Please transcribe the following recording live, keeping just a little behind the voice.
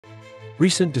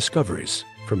Recent discoveries,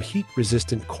 from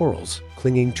heat-resistant corals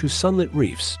clinging to sunlit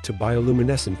reefs to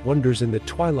bioluminescent wonders in the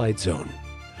Twilight Zone,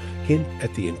 hint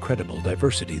at the incredible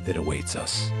diversity that awaits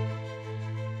us.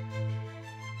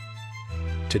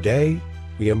 Today,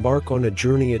 we embark on a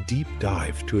deep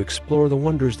dive to explore the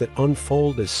wonders that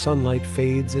unfold as sunlight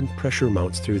fades and pressure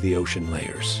mounts through the ocean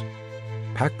layers.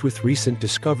 Packed with recent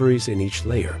discoveries in each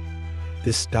layer,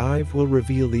 this dive will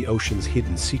reveal the ocean's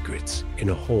hidden secrets in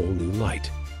a whole new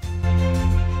light.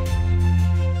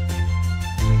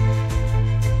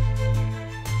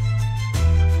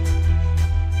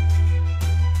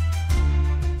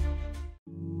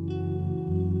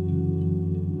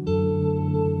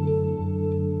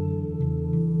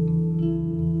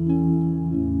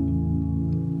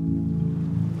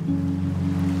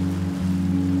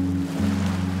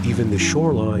 Even the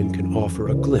shoreline can offer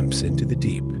a glimpse into the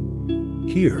deep.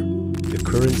 Here, the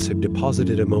currents have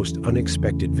deposited a most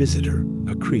unexpected visitor,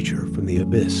 a creature from the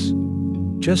abyss.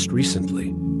 Just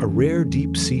recently, a rare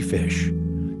deep-sea fish,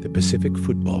 the Pacific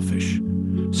football fish,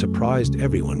 surprised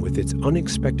everyone with its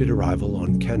unexpected arrival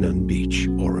on Cannon Beach,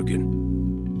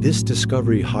 Oregon. This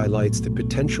discovery highlights the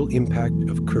potential impact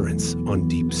of currents on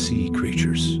deep-sea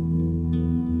creatures.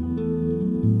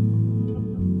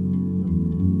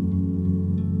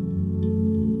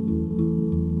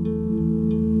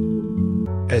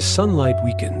 As sunlight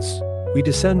weakens, we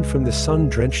descend from the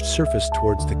sun-drenched surface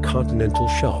towards the continental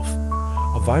shelf,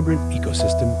 a vibrant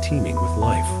ecosystem teeming with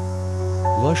life.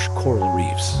 Lush coral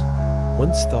reefs,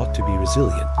 once thought to be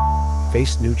resilient,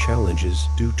 face new challenges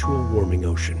due to a warming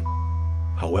ocean.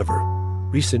 However,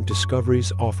 recent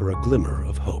discoveries offer a glimmer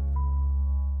of hope.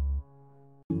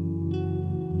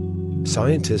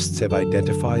 Scientists have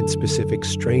identified specific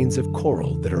strains of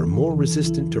coral that are more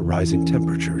resistant to rising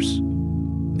temperatures.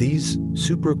 These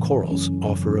supercorals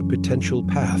offer a potential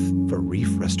path for reef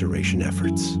restoration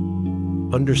efforts.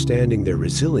 Understanding their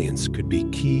resilience could be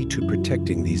key to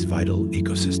protecting these vital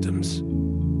ecosystems.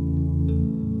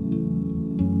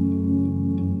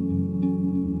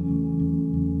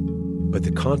 But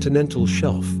the continental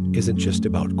shelf isn't just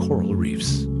about coral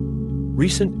reefs.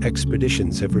 Recent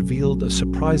expeditions have revealed a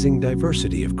surprising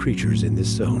diversity of creatures in this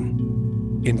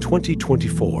zone. In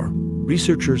 2024,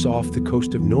 researchers off the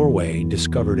coast of Norway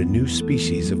discovered a new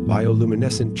species of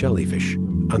bioluminescent jellyfish,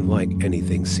 unlike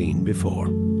anything seen before.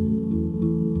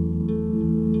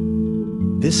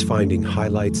 This finding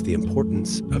highlights the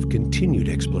importance of continued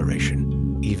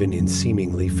exploration, even in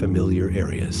seemingly familiar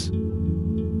areas.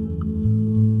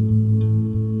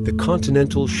 The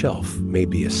continental shelf may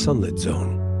be a sunlit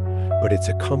zone, but it's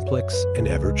a complex and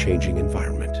ever-changing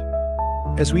environment.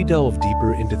 As we delve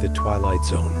deeper into the Twilight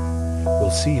Zone,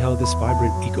 we'll see how this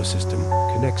vibrant ecosystem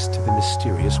connects to the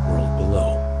mysterious world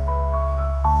below.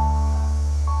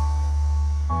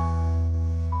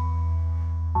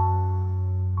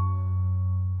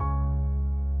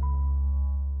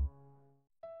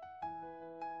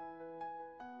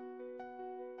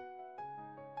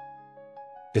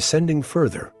 Descending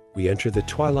further, we enter the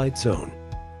Twilight Zone,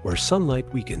 where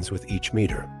sunlight weakens with each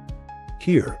meter.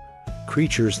 Here,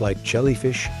 creatures like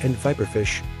jellyfish and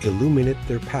viperfish illuminate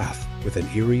their path with an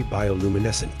eerie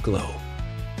bioluminescent glow.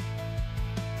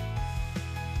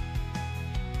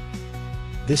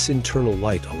 This internal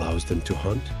light allows them to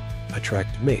hunt,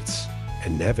 attract mates,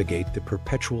 and navigate the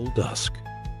perpetual dusk.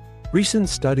 Recent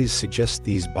studies suggest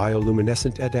these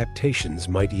bioluminescent adaptations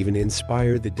might even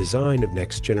inspire the design of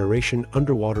next-generation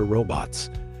underwater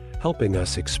robots, helping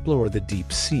us explore the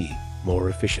deep sea more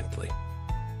efficiently.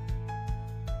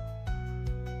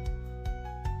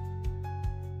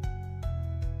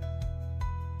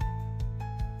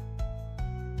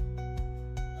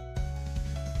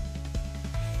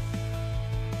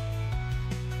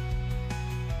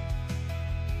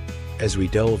 As we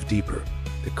delve deeper,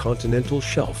 the continental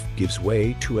shelf gives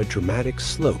way to a dramatic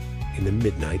slope in the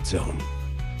midnight zone.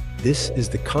 This is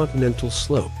the Continental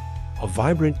Slope, a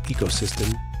vibrant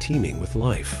ecosystem teeming with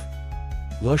life.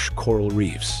 Lush coral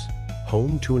reefs,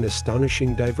 home to an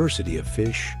astonishing diversity of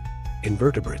fish,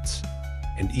 invertebrates,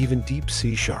 and even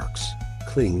deep-sea sharks,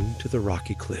 cling to the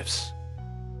rocky cliffs.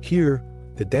 Here,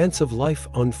 the dance of life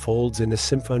unfolds in a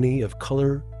symphony of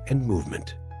color and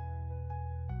movement.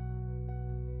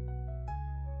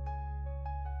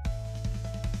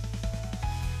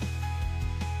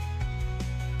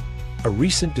 A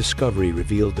recent discovery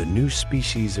revealed a new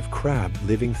species of crab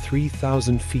living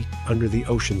 3,000 feet under the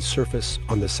ocean's surface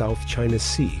on the South China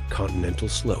Sea Continental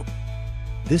Slope.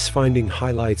 This finding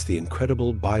highlights the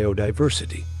incredible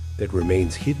biodiversity that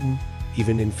remains hidden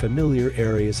even in familiar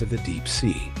areas of the deep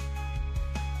sea.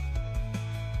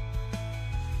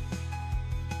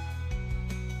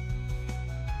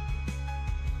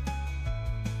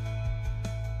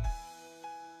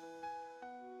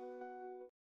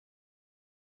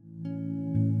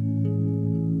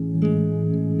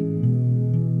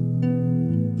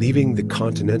 Leaving the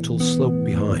Continental Slope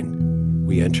behind,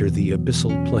 we enter the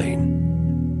Abyssal Plain.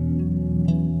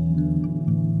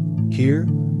 Here,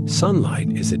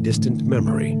 sunlight is a distant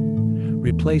memory,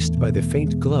 replaced by the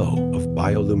faint glow of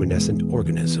bioluminescent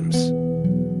organisms.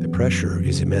 The pressure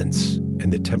is immense,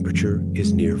 and the temperature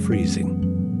is near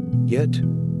freezing. Yet,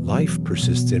 life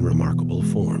persists in remarkable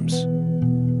forms.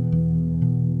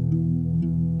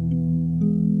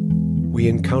 We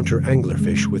encounter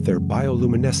anglerfish with their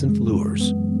bioluminescent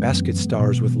lures, basket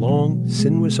stars with long,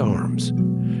 sinuous arms,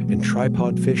 and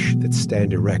tripod fish that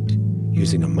stand erect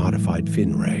using a modified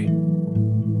fin ray.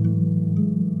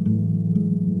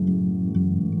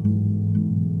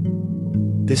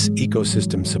 This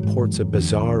ecosystem supports a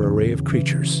bizarre array of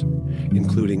creatures,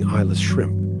 including eyeless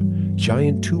shrimp,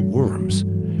 giant tube worms,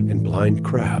 and blind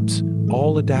crabs,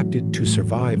 all adapted to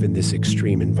survive in this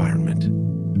extreme environment.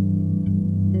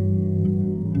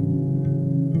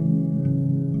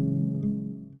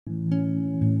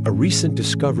 A recent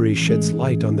discovery sheds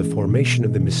light on the formation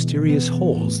of the mysterious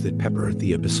holes that pepper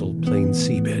the Abyssal Plain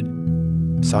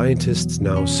seabed. Scientists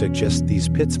now suggest these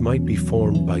pits might be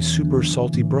formed by super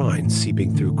salty brine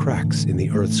seeping through cracks in the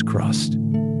Earth's crust.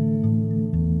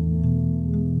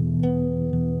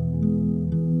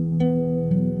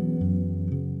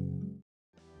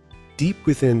 Deep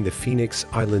within the Phoenix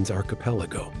Islands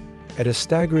archipelago, at a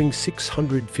staggering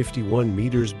 651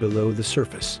 meters below the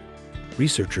surface,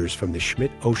 researchers from the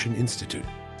Schmidt Ocean Institute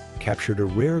captured a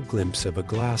rare glimpse of a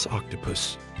glass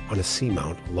octopus on a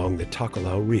seamount along the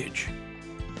Tokelau Ridge.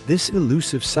 This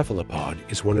elusive cephalopod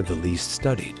is one of the least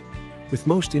studied, with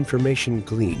most information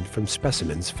gleaned from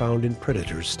specimens found in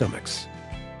predators' stomachs.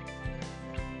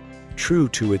 True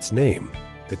to its name,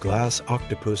 the glass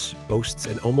octopus boasts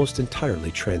an almost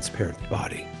entirely transparent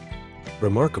body.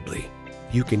 Remarkably,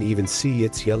 you can even see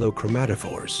its yellow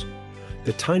chromatophores,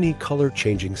 the tiny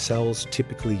color-changing cells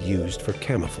typically used for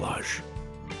camouflage.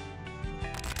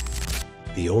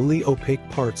 The only opaque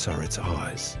parts are its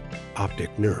eyes,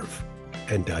 optic nerve,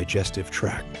 and digestive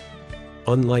tract.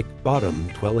 Unlike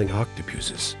bottom-dwelling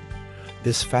octopuses,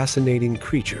 this fascinating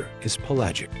creature is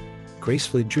pelagic,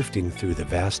 gracefully drifting through the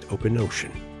vast open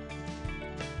ocean.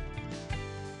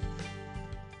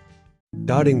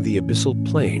 Dotting the Abyssal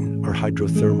Plain are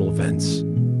hydrothermal vents,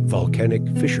 volcanic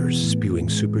fissures spewing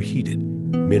superheated,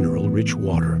 mineral-rich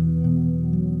water.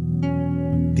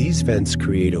 These vents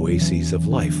create oases of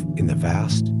life in the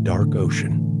vast, dark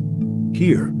ocean.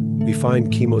 Here, we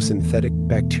find chemosynthetic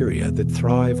bacteria that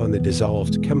thrive on the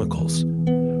dissolved chemicals,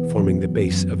 forming the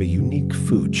base of a unique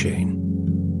food chain.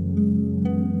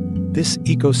 This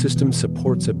ecosystem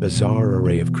supports a bizarre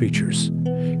array of creatures,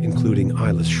 including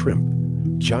eyeless shrimp,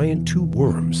 giant tube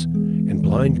worms, and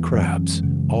blind crabs,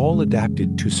 all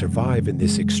adapted to survive in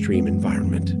this extreme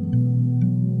environment.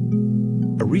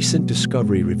 A recent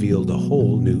discovery revealed a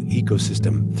whole new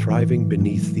ecosystem thriving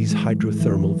beneath these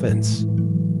hydrothermal vents.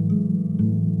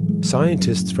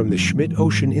 Scientists from the Schmidt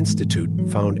Ocean Institute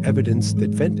found evidence that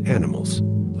vent animals,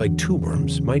 like tube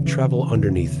worms, might travel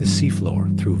underneath the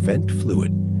seafloor through vent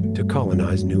fluid to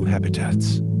colonize new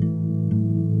habitats.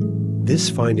 This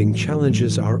finding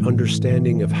challenges our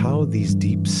understanding of how these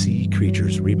deep-sea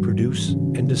creatures reproduce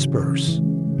and disperse.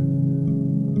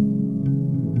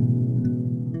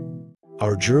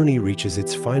 Our journey reaches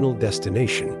its final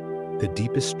destination, the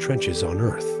deepest trenches on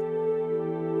Earth.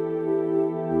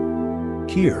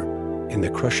 Here, in the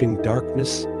crushing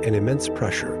darkness and immense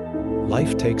pressure,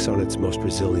 life takes on its most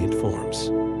resilient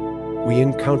forms. We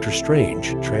encounter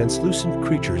strange, translucent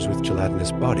creatures with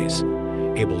gelatinous bodies,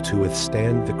 able to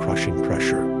withstand the crushing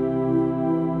pressure.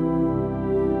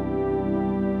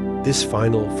 This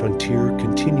final frontier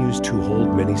continues to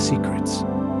hold many secrets,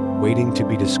 waiting to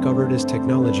be discovered as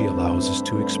technology allows us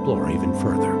to explore even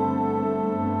further.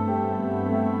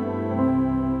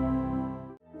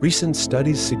 Recent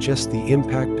studies suggest the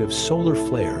impact of solar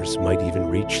flares might even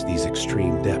reach these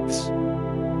extreme depths.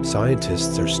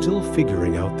 Scientists are still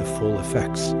figuring out the full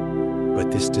effects, but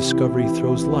this discovery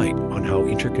throws light on how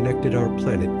interconnected our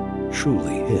planet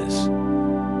truly is.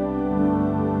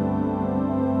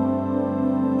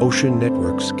 Ocean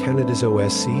Network's Canada's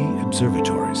OSC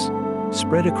observatories,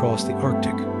 spread across the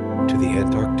Arctic to the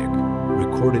Antarctic,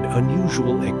 recorded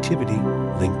unusual activity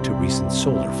linked to recent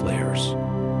solar flares.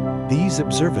 These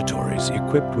observatories,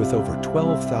 equipped with over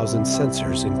 12,000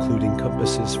 sensors including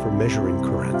compasses for measuring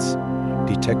currents,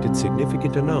 detected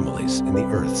significant anomalies in the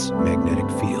Earth's magnetic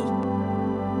field.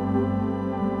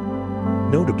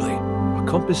 Notably, a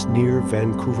compass near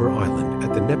Vancouver Island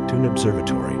at the Neptune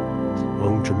Observatory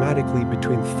swung dramatically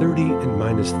between 30 and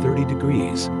minus 30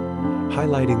 degrees,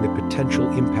 highlighting the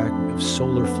potential impact of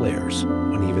solar flares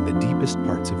on even the deepest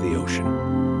parts of the ocean.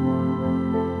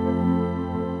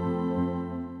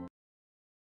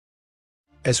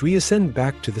 As we ascend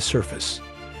back to the surface,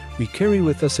 we carry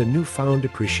with us a newfound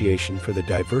appreciation for the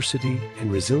diversity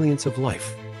and resilience of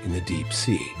life in the deep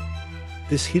sea.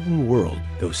 This hidden world,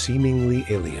 though seemingly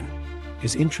alien,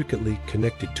 is intricately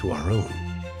connected to our own.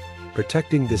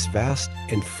 Protecting this vast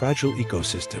and fragile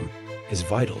ecosystem is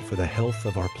vital for the health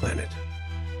of our planet.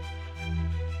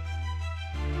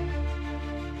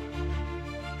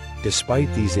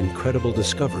 Despite these incredible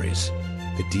discoveries,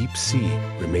 the deep sea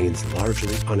remains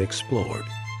largely unexplored.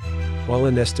 While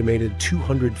an estimated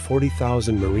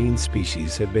 240,000 marine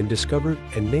species have been discovered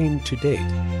and named to date,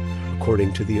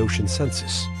 according to the Ocean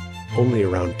Census, only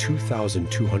around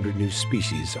 2,200 new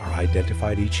species are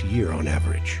identified each year on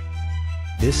average.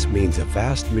 This means a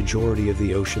vast majority of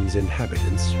the ocean's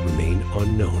inhabitants remain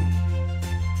unknown.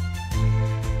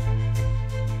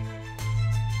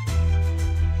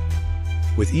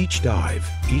 With each dive,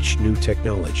 each new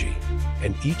technology,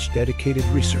 and each dedicated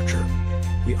researcher,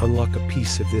 we unlock a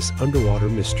piece of this underwater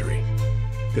mystery.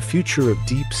 The future of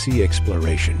deep-sea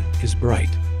exploration is bright,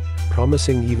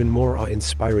 promising even more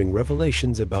awe-inspiring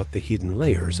revelations about the hidden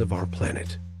layers of our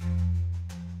planet.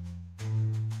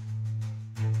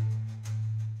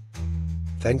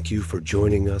 Thank you for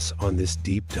joining us on this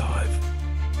deep dive.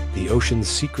 The ocean's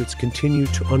secrets continue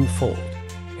to unfold,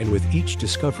 and with each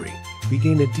discovery, we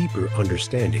gain a deeper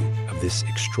understanding of this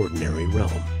extraordinary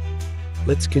realm.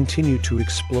 Let's continue to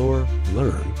explore,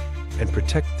 learn, and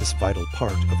protect this vital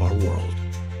part of our world.